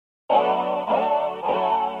If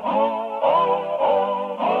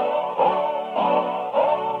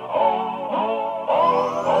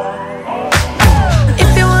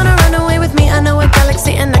you wanna run away with me, I know a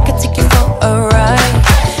galaxy and I could take you for a ride.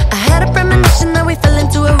 I had a premonition that we fell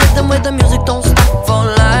into a rhythm where the music don't stop for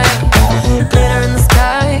life. Glitter in the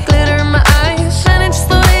sky, glitter in my eyes, shining just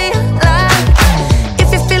the way you like. If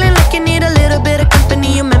you're feeling like you need a little bit of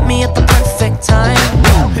company, you met me at the perfect time.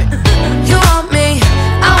 You want me,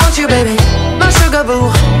 I want you, baby, my sugar boo.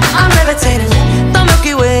 I'm levitating, the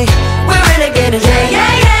Milky Way, we're renegading. Yeah,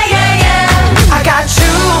 yeah, yeah, yeah, yeah. I got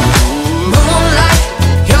you, moonlight,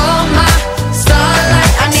 you're my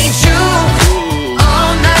starlight. I need you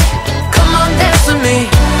all night. Come on, dance with me.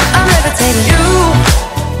 I'm levitating. You,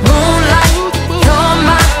 moonlight, you're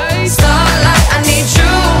my starlight. I need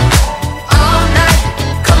you all night.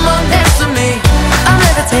 Come on, dance with me. I'm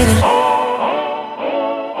levitating.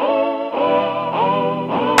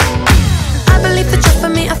 I believe that you're for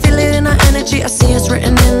me. I feel it in our energy. I see us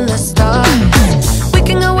written in the stars. We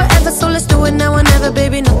can go wherever, so let's do it now or never,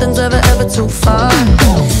 baby. Nothing's ever too far.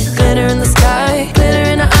 Glitter in the sky, glitter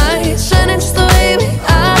in our eyes, shining just the way we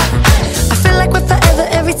are. I feel like we're forever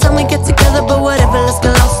every time we get together, but whatever, let's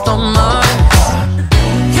get lost on Mars.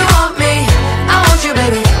 You want me, I want you,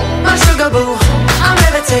 baby, my sugar boo. I'm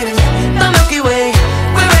levitating, the Milky Way,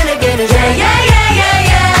 we're renegading. Yeah, yeah, yeah, yeah,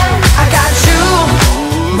 yeah. I got you,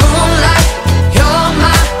 moonlight, you're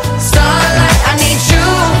my starlight. I need you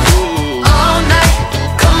all night.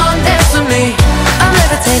 Come on, dance with me. I'm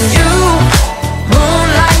levitating. You,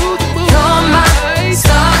 moonlight, you're my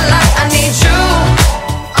starlight. I need you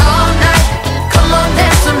all night. Come on,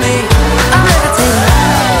 dance with me. I'm levitating.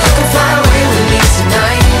 You can fly away with me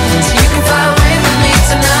tonight. You can fly away with me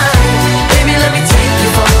tonight. Baby, let me take you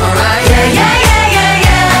for a ride. Yeah, yeah, yeah, yeah,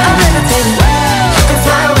 yeah. I'm levitating. You can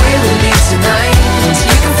fly away with me tonight.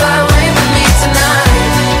 You can fly away with me tonight.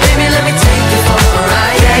 Baby, let me take you for a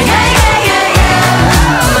ride. Yeah, yeah, yeah, yeah,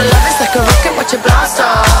 yeah. My love is like a rocket, watch it blast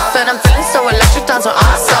off. And I'm feeling so electric, dance on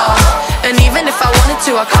our off. And even if I wanted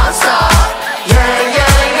to, I can't stop. Yeah,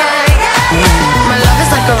 yeah, yeah, yeah. My love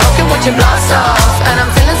is like a rocket, watch it blast off. And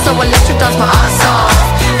I'm feeling so electric, dance my ass off.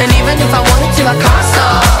 And even if I wanted to, I can't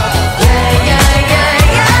stop. Yeah, yeah,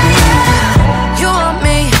 yeah, yeah. You want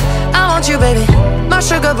me, I want you, baby, my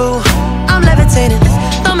sugar boo. I'm levitating,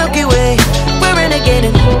 the Milky Way, we're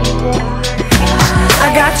renegading. I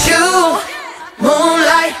got you,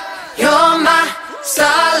 moonlight, you're my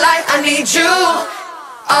starlight. I need you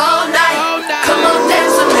all night. Come on,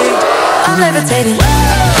 dance with me. I'm levitating.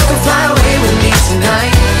 You can fly away with me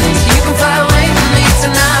tonight. You can fly away with me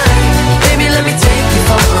tonight. Baby, let me take you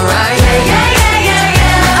for a ride. Yeah, yeah, yeah, yeah,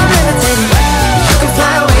 yeah. I'm levitating. You can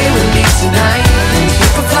fly away with me tonight. You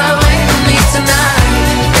can fly away with me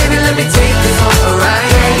tonight. Baby, let me take you for a ride.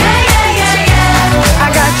 Yeah, yeah, yeah, yeah, yeah. I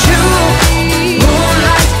got you,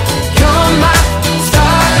 moonlight, you're my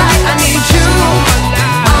starlight. I need you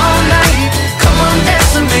all night. Come on,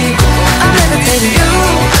 dance with me. I'm levitating. You,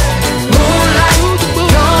 moonlight,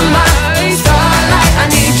 you're my starlight. I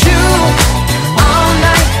need you all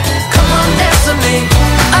night. Come on, dance with me.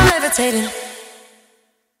 I'm levitating.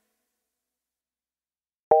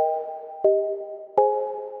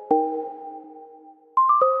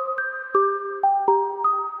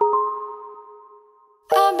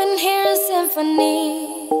 I've been hearing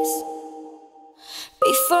symphonies.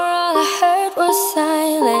 Before all I heard was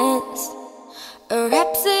silence. A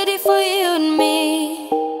rhapsody for you and me.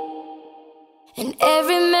 And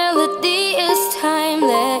every melody is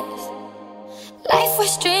timeless. Life was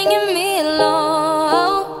stringing me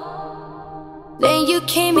along. Then you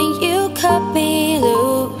came and you cut me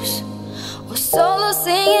loose. Was solo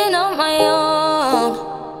singing on my own.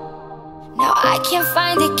 Now I can't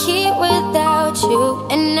find a key without you.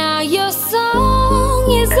 And now your song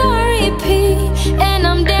is on repeat. And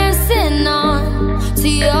I'm dancing on to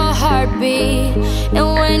your heartbeat.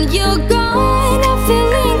 And when you're gone, I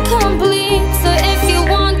feel incomplete. So if you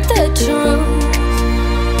want the truth,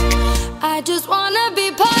 I just wanna be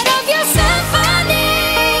part of your symphony.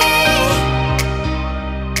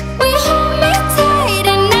 We hold me tight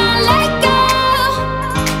and not let go.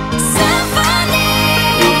 Symphony,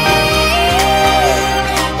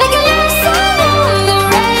 like a love song on the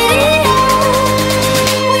radio.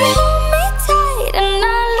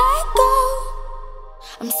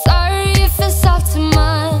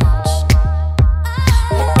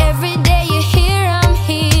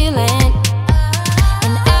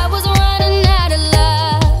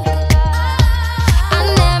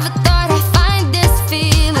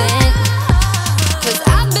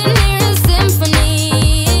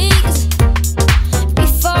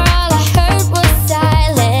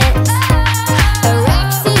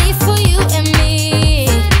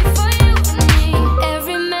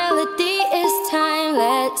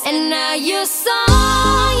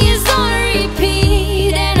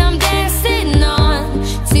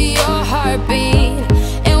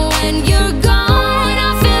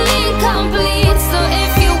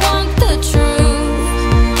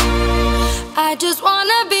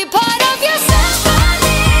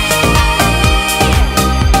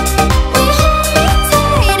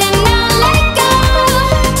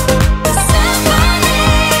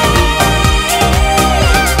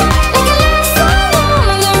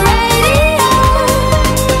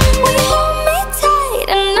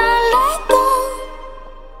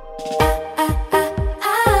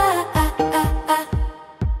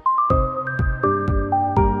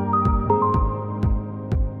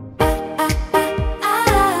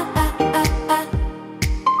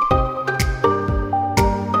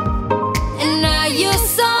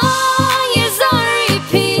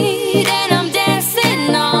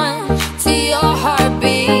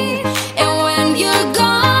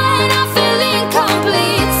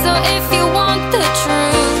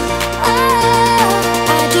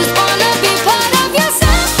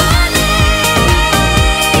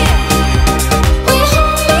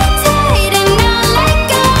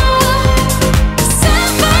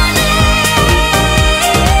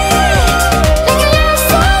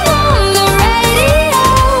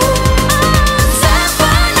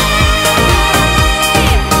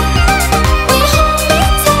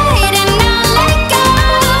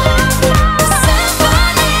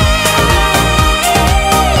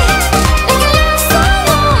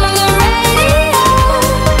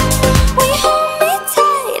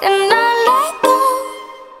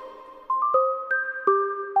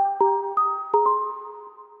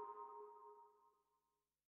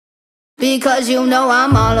 Because you know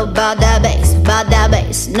I'm all about that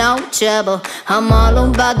bass, no trouble. I'm all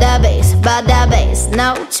about that bass,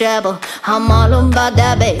 no trouble. I'm all about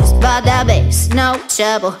that bass, no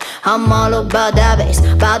trouble. I'm all about that bass,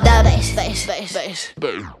 bass.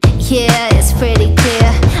 Yeah, it's pretty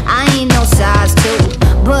clear, I ain't no size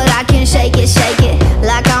 2, but I can shake it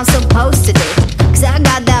like I'm supposed to do. Cause I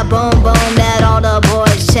got that boom boom that all the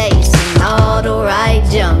boys chasing, all the right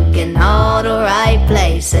junk in all the right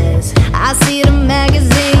places. I see the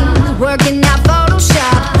magazines working out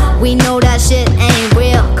Photoshop. We know that shit ain't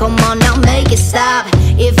real, come on now make it stop.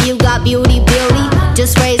 If you got beauty,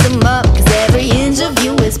 just raise them up. Cause every inch of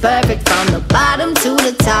you is perfect from the bottom to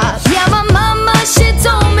the top. Yeah, my mama, she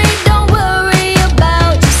told me don't worry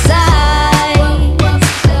about your size.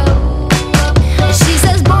 She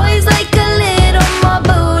says boys like a little more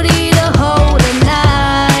booty to hold at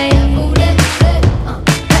night.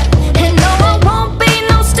 And no, I won't be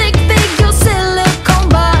no stick figure silicone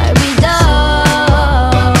Barbie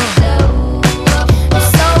doll.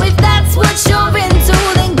 So if that's what you're into,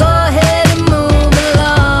 then go ahead and move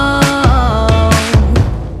along.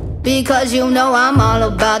 Because you know I'm all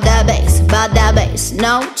about that bass,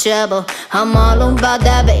 no trouble. I'm all about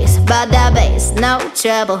that bass, no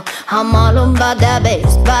trouble. I'm all about that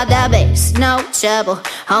bass, no trouble.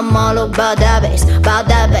 I'm all about that bass.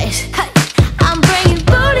 Hey, I'm bringing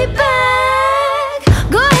booty back.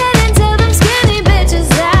 Go ahead and tell them skinny bitches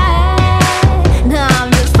that. No,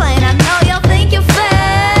 I'm just playing, I know y'all think you're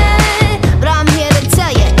fat, but I'm here to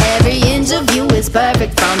tell you every inch of you is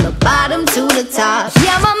perfect from the bottom to the top.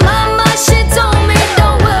 Yeah, my mama, she told me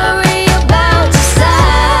don't worry about your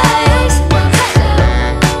size.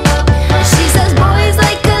 She says boys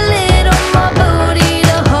like a little more booty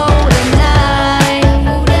to hold at night.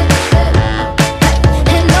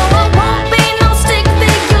 And no, I won't be no stick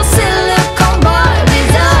figure silicone Barbie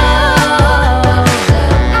doll.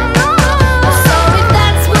 So if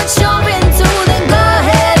that's what you're into, then go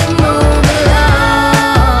ahead and move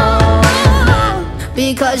along.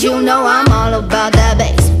 Because you know I'm all about that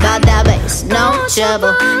bass, no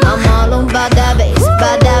trouble. I'm all about that bass,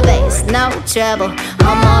 no trouble.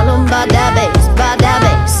 I'm all about that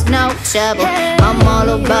bass, no trouble. I'm all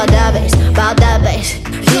about that bass,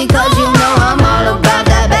 because you know I'm all about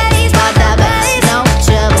that bass, no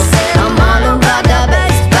trouble. I'm all about that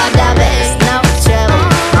bass, no trouble. I'm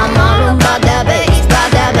all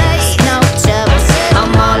about that bass, no trouble.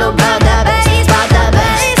 I'm all about that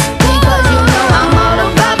bass, because you know I'm all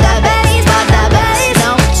about that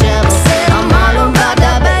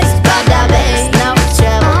bass, no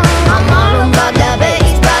trouble. I'm all about that bass,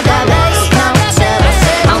 no trouble. I'm all about that bass, no trouble.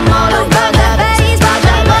 I'm all about that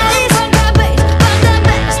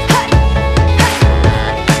bass,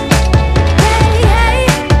 hey,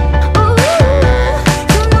 ooh,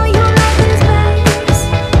 you know you love this bass,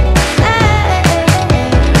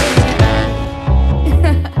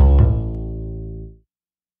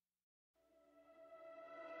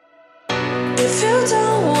 If you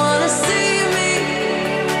don't wanna see me,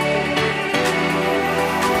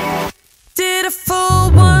 did a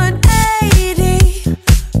full 180,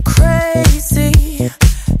 crazy,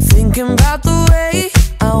 thinking about the way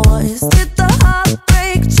I was. Did the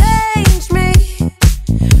heartbreak change me?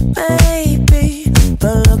 Maybe,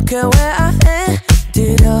 but look at where I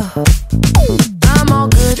ended up. I'm all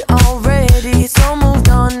good already, so moved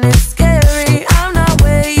on, it's scary. I'm not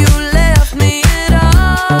where you left me at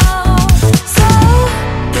all. So,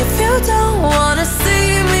 if you don't wanna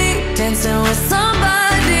see me dancing with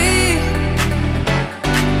somebody,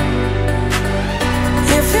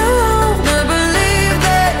 if you wanna believe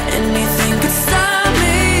that anything could stop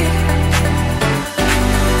me,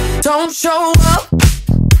 don't show up,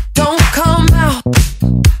 don't come out,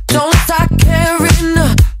 don't start caring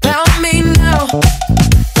about me now.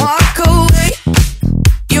 Walk away,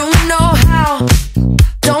 you know how.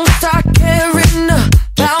 Don't start caring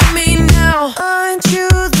about me now. Aren't you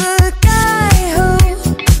the guy who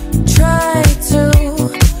tried to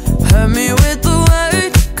hurt me with the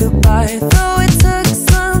word goodbye? Though it took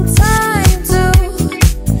some time to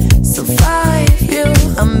survive you,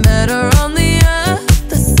 I'm better on the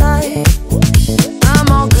other side. I'm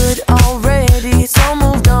all good already, so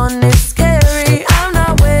moved on, it's scary. I'm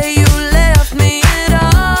not where you left me at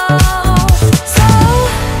all. So,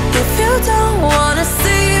 if you don't wanna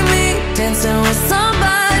see me dancing with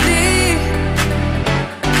somebody,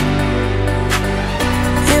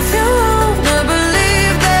 if you wanna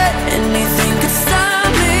believe that anything could stop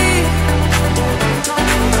me,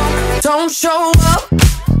 don't show up,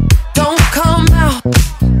 don't come out,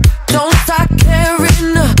 don't start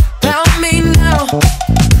caring about me now.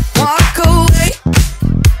 Walk away,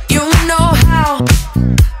 you know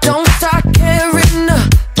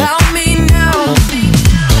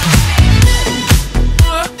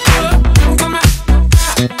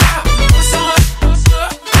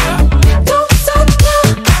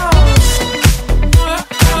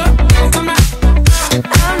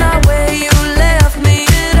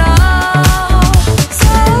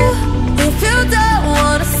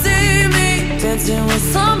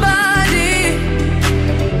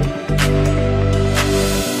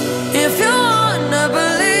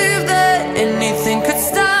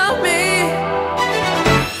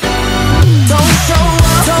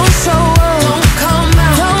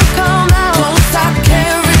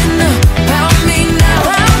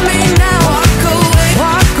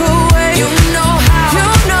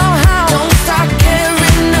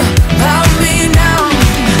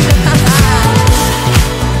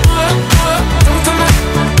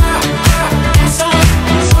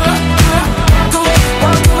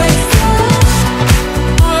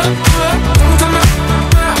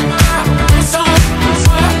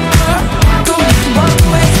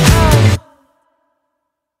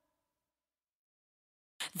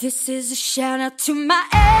This is a shout out to my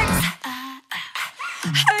ex.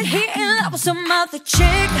 Heard he in love with some other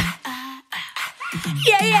chick.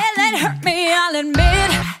 Yeah, that hurt me, I'll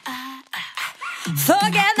admit.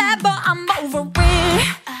 Forget that, but I'm over it.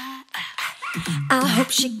 I hope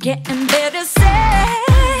she getting better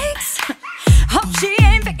sex. Hope she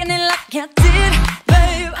ain't faking it like I did,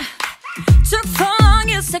 babe. Took so long,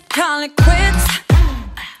 you said call it quits.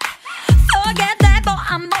 Forget that, but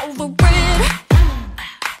I'm over it.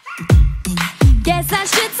 Guess I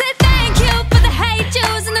should say thank you for the hate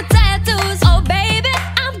juice and the tattoos. Oh baby,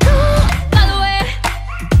 I'm cool, by the way.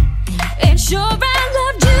 Ain't sure I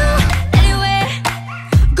loved you anyway.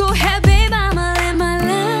 Go ahead, babe, I'ma live my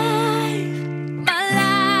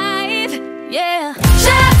life, yeah.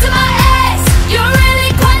 Shout out to my ex, you're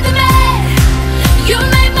really quite the man. You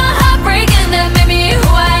made my heart break and that made me who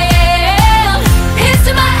I am. Here's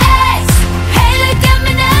to my ex, hey look at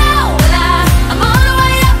me now. Well, I'm all the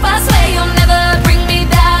way up, I swear you'll never bring me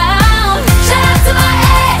down. Shout out to my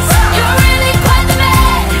ex, you're really quite the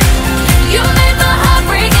man. You made my heart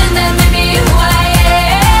break and that made me who I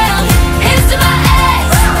am. Here's to my ex,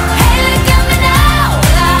 hey look at me now.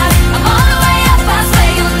 Well, I'm all the way up, I swear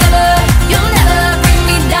you'll never bring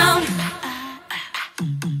me down.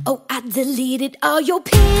 Oh, I deleted all your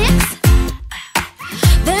pics,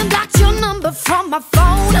 then blocked your number from my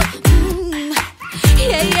phone.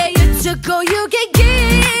 Yeah, you took all you could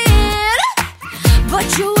get,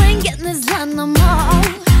 but you ain't getting this line no more.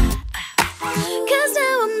 Cause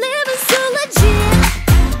now I'm living so legit,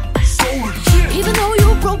 even though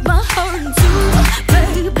you broke my heart in two,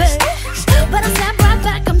 baby. But I snap right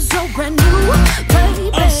back, I'm so brand new, baby.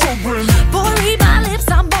 Boy, read my lips,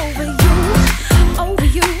 I'm over you, over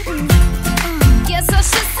you. Guess I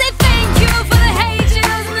should say thank you for the hate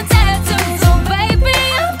juice and the tattoos. Oh baby,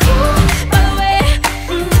 I'm cool, by the way.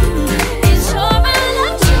 Ain't sure I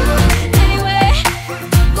loved you anyway.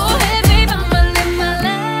 Go ahead, babe, I'ma live my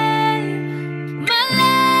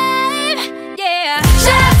life, yeah.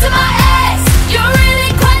 Shout out to my ex, you're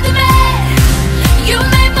really quite the man. You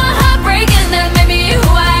made my heart break and that made me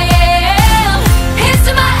who I am. Here's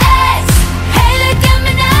to my ex, hey look at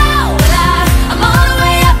me now. Well, I'm all the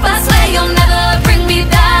way up, I swear you'll never bring me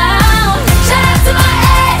down. Shout out to my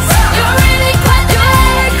ex, you're really quite the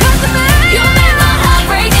man. You made my heart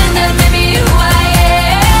break and that made me who I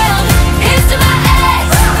am. Here's to my ex,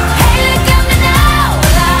 hey look at me now.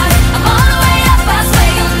 Well, I'm all the way up, I swear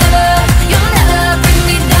you'll never bring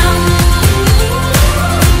me down.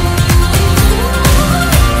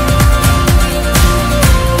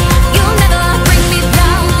 You'll never bring me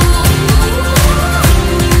down.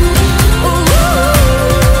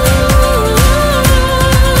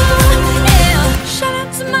 Yeah. Shout out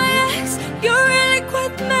to my ex, you're really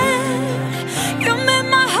quite the man. You made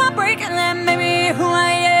my heart break and that made me who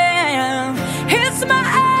I am. Here's to my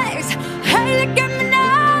ex, hey look at me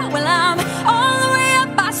now. Well, I'm all the way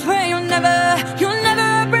up, I swear you'll never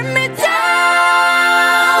bring me down.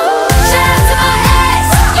 Shout out to my ex,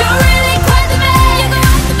 you're really quite the man.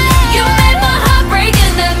 You made my heart break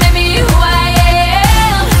and that made me who I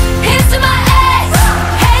am. Here's to my ex,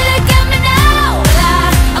 hey look at me now. Well,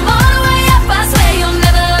 I'm all the way up, I swear you'll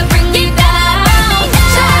never bring me down.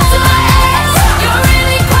 Shout out to my ex, you're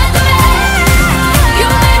really quite the man. You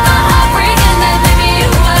made my heart break and that made me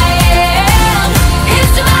who I am.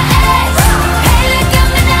 Here's to my ex, hey look at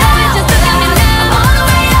me now. I'm all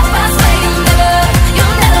the way up, I swear you'll never bring me down.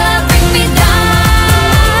 You'll never bring me down.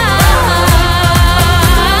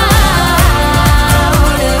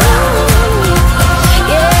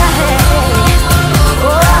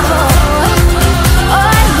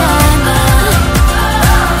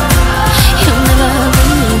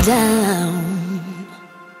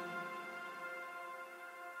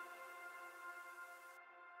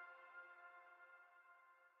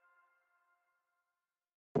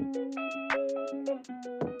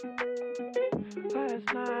 Last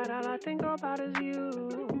night, all I think about is you.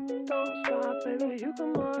 Don't stop, baby, you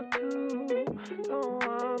can walk too. Don't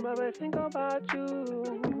want, baby, think about you.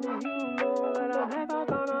 You know that I'm never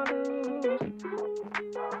gonna lose.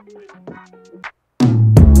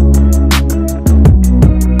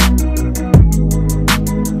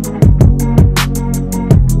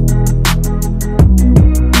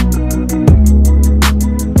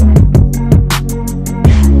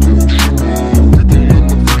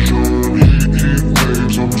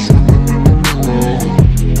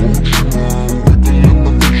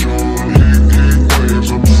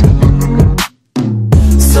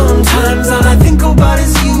 Sometimes all I think about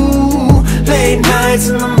is you. Late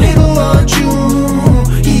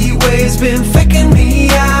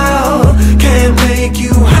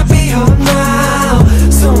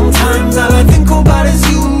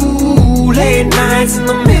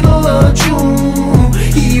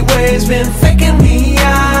always been faking me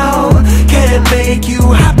out. Can't make you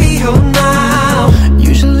happier now.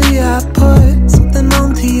 Usually I put something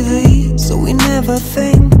on TV, so we never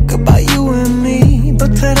think about you and me.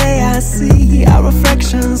 But today I see our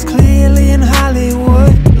reflections clearly in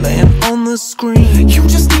Hollywood, laying on the screen. You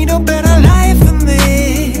just need a better life than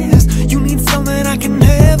this. You need something I can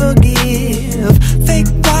never give. Fake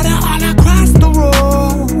water all across the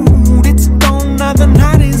road. It's gone now, the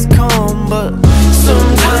night is come. But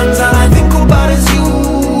sometimes all I think about is you.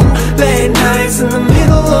 Late nights in the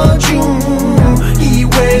middle of June. He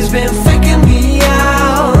always been faking me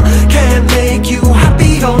out. Can't make you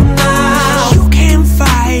happier now. You can't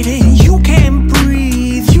fight it, you can't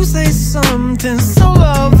breathe. You say something so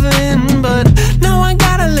loving, but now I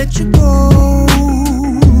gotta let you go.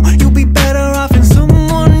 You'll be better off in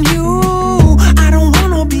someone new. I don't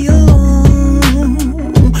wanna be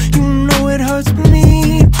alone. You know it hurts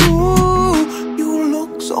me too. You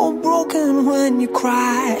look so broken when you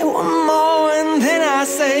cry. One more and then I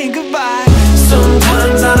say goodbye.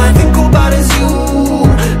 Sometimes all I think about is you.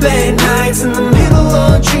 Late nights in the middle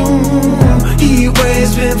of June. He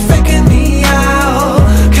always been faking me out.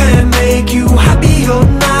 Can't make you happier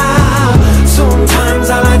now. Sometimes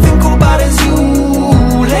all I think about is you.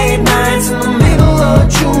 Late nights in the middle of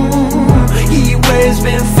June. He always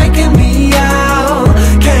been faking me out.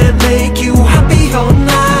 Can't make you happier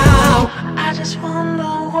now. I just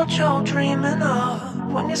wonder what you're dreaming of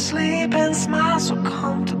when you sleep and smile so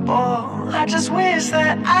comfortable. I just wish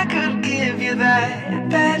that I could give you that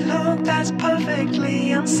bad look that's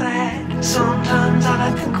perfectly unsaid. Sometimes all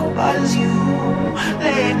I think about is you.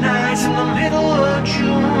 Late nights in the middle of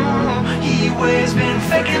June. He always been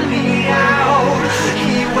faking me out.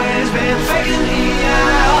 He always been faking me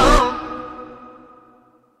out.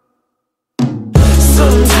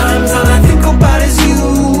 Sometimes all I think about is you.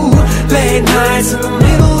 Late nights in the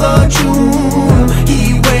middle of June. He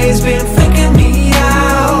always been faking me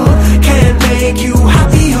out. Can't make you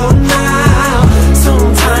happier now.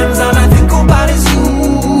 Sometimes all I think about is you.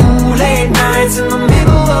 Late nights in the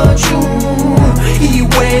middle of June. He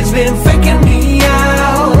always been faking me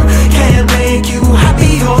out. Can't make you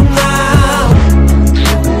happier now.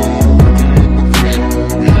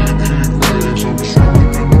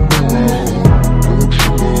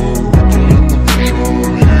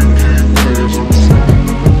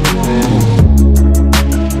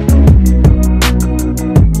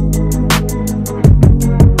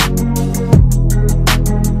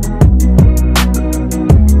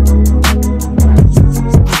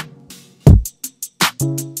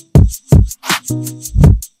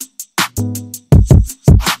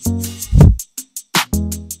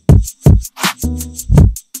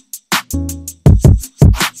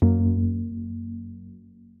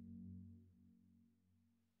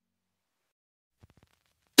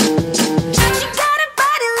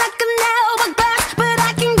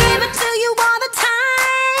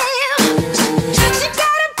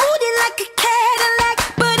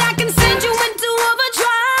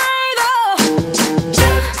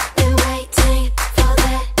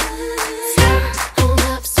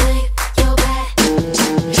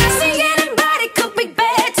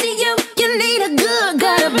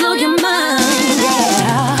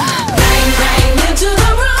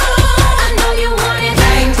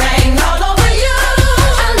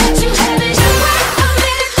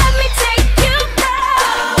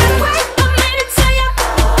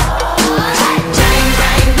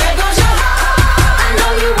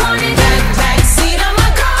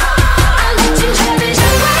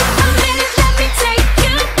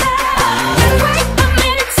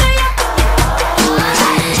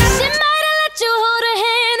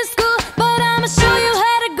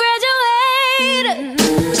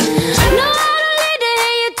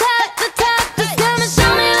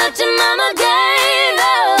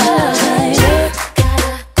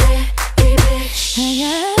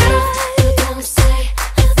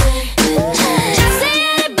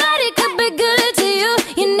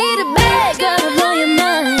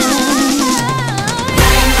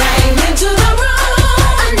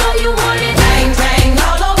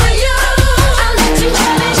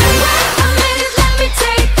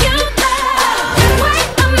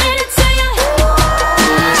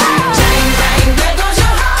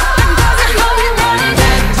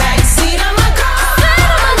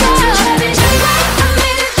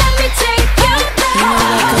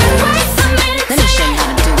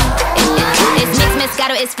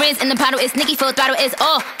 It's Nikki for full throttle is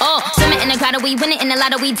swimming in the grotto, we winning in the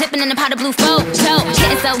lotto, we dipping in the pot of blue flow.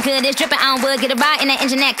 Getting so good, it's dripping on wood. Get a ride in that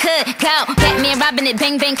engine that could go. Batman robbing it,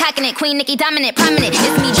 bang bang cocking it. Queen Nicki dominant, prominent.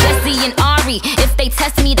 It's me, Jesse and Ari. If they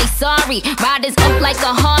test me, they sorry. Riders up like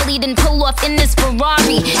a Harley, then pull off in this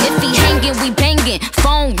Ferrari. If he hanging, we banging.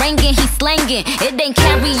 Phone ringing, he slanging. It ain't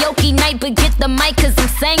karaoke night, but get the mic 'cause I'm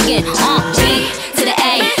singing. B to the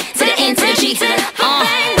A, to the N to the G. B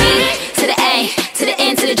to the A, to the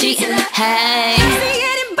N to the G. Hey.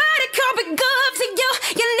 Anybody come be good to you?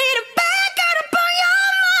 You need a back out up on your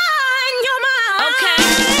mind, your mind. Okay.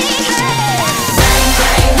 Bang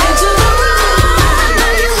bang into the room. I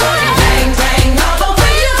know you want it. Bang bang all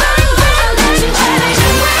over you. I'll let you have it.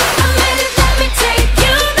 Wait a minute, let me take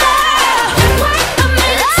you there. Wait a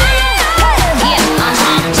minute, Yeah, Bang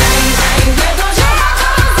bang, there goes your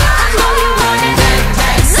heart. I know you want it. Bang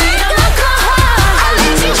bang, see the look on her. I'll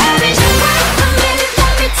let you have it. Wait a minute,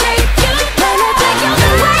 let me take you. Let me take you.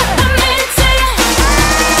 Wait a minute,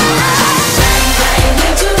 bang bang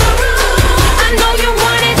into the room. I know you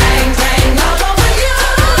want it. Bang bang all over you.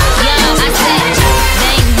 Yo, I said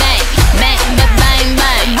bang bang, bang bang bang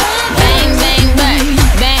bang, bang bang bang,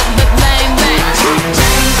 bang bang bang.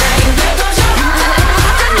 Bang bang, there goes your heart.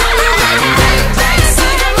 I know you want it. Bang bang,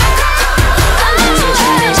 see the look on her. I'll let you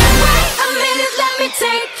have it. Wait a minute, let me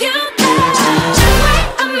take you there. Wait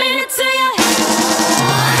a minute till you.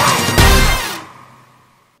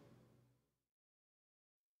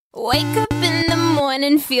 Wake up in the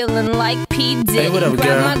morning feeling like P. Diddy. Hey, what up, Grab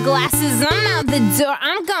girl? my glasses, I'm out the door.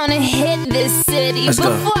 I'm gonna hit this city. Let's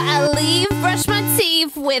go. Before I leave, brush my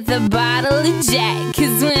teeth with a bottle of Jack.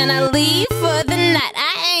 'Cause when I leave for the night,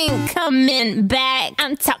 I ain't coming back.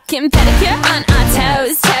 I'm talking pedicure on our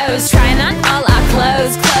toes, toes. Trying on all our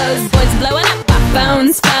clothes, clothes. Boys blowing up our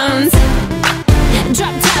phones, phones.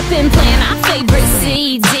 Drop top and playing our favorite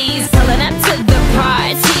CDs. Pulling up to the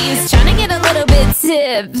parties, trying to get a little bit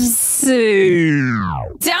tipsy.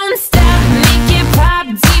 Don't stop, make it pop,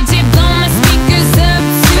 DJ blow my speakers up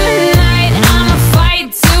tonight. I'ma fight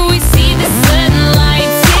till we see the sunlight.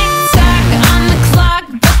 Tick tock on the clock,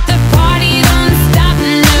 but the party don't stop.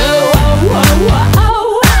 No, oh, oh, oh,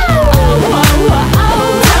 oh, oh, oh, oh.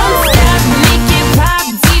 Don't stop, make it pop,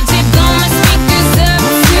 DJ blow my speakers up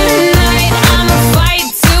tonight. I'ma fight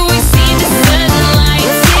till we see the sunlight.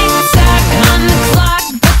 Tick tock on the clock,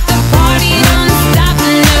 but the party don't stop.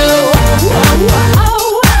 No, oh, oh, oh,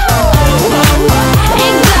 oh, oh, oh.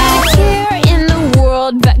 Ain't got a care in the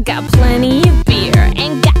world, but got plenty of beer.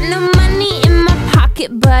 Ain't got no money in my pocket,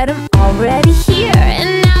 but I'm already here.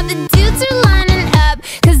 And now the dudes are lining up,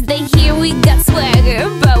 'cause they hear we got swagger.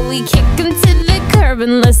 But we kick them to the curb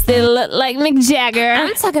unless they look like Mick Jagger.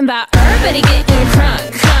 I'm talking about everybody getting crunk,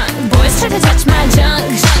 crunk. Boys try to touch my junk,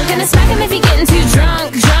 junk. Gonna smack him if he getting too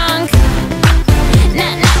drunk, drunk.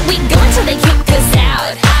 Nah, nah, we go until they kick us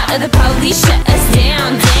out, out. Or the police shut us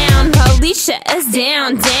down, down. Police shut us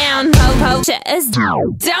down, down. Po-po shut us down.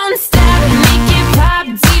 Don't stop, make it pop,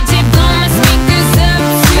 DJ blow my speakers up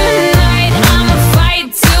tonight. I'ma fight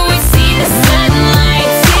till we see the sunlight.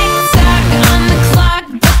 Tick tock on the clock,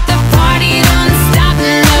 but the party don't stop.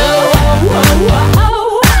 No, oh, oh, oh,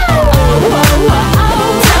 oh, oh, oh, oh.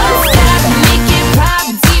 Don't stop, make it pop,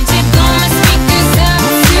 DJ blow my speakers up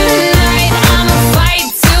tonight. I'ma fight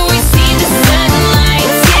till we see the sunlight.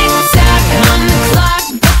 Tick tock on the clock,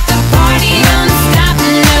 but the party don't stop.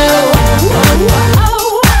 No, oh, oh,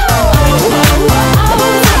 oh, oh, oh,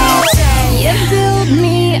 oh. You build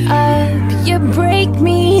me up, you break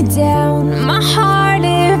me down. My heart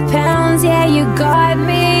it pounds, yeah, you got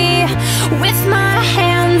me. With my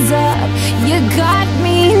hands up, you got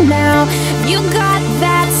me now. You got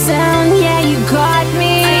that sound, yeah, you got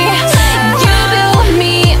me. You build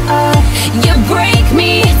me up, you break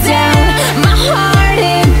me down. My heart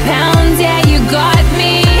it pounds, yeah, you got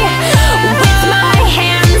me. With my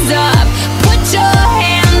hands up, put your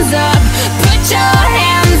hands up, put your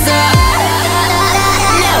hands up.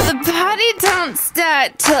 Now the party don't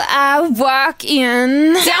start till I walk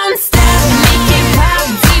in. Don't stop, make it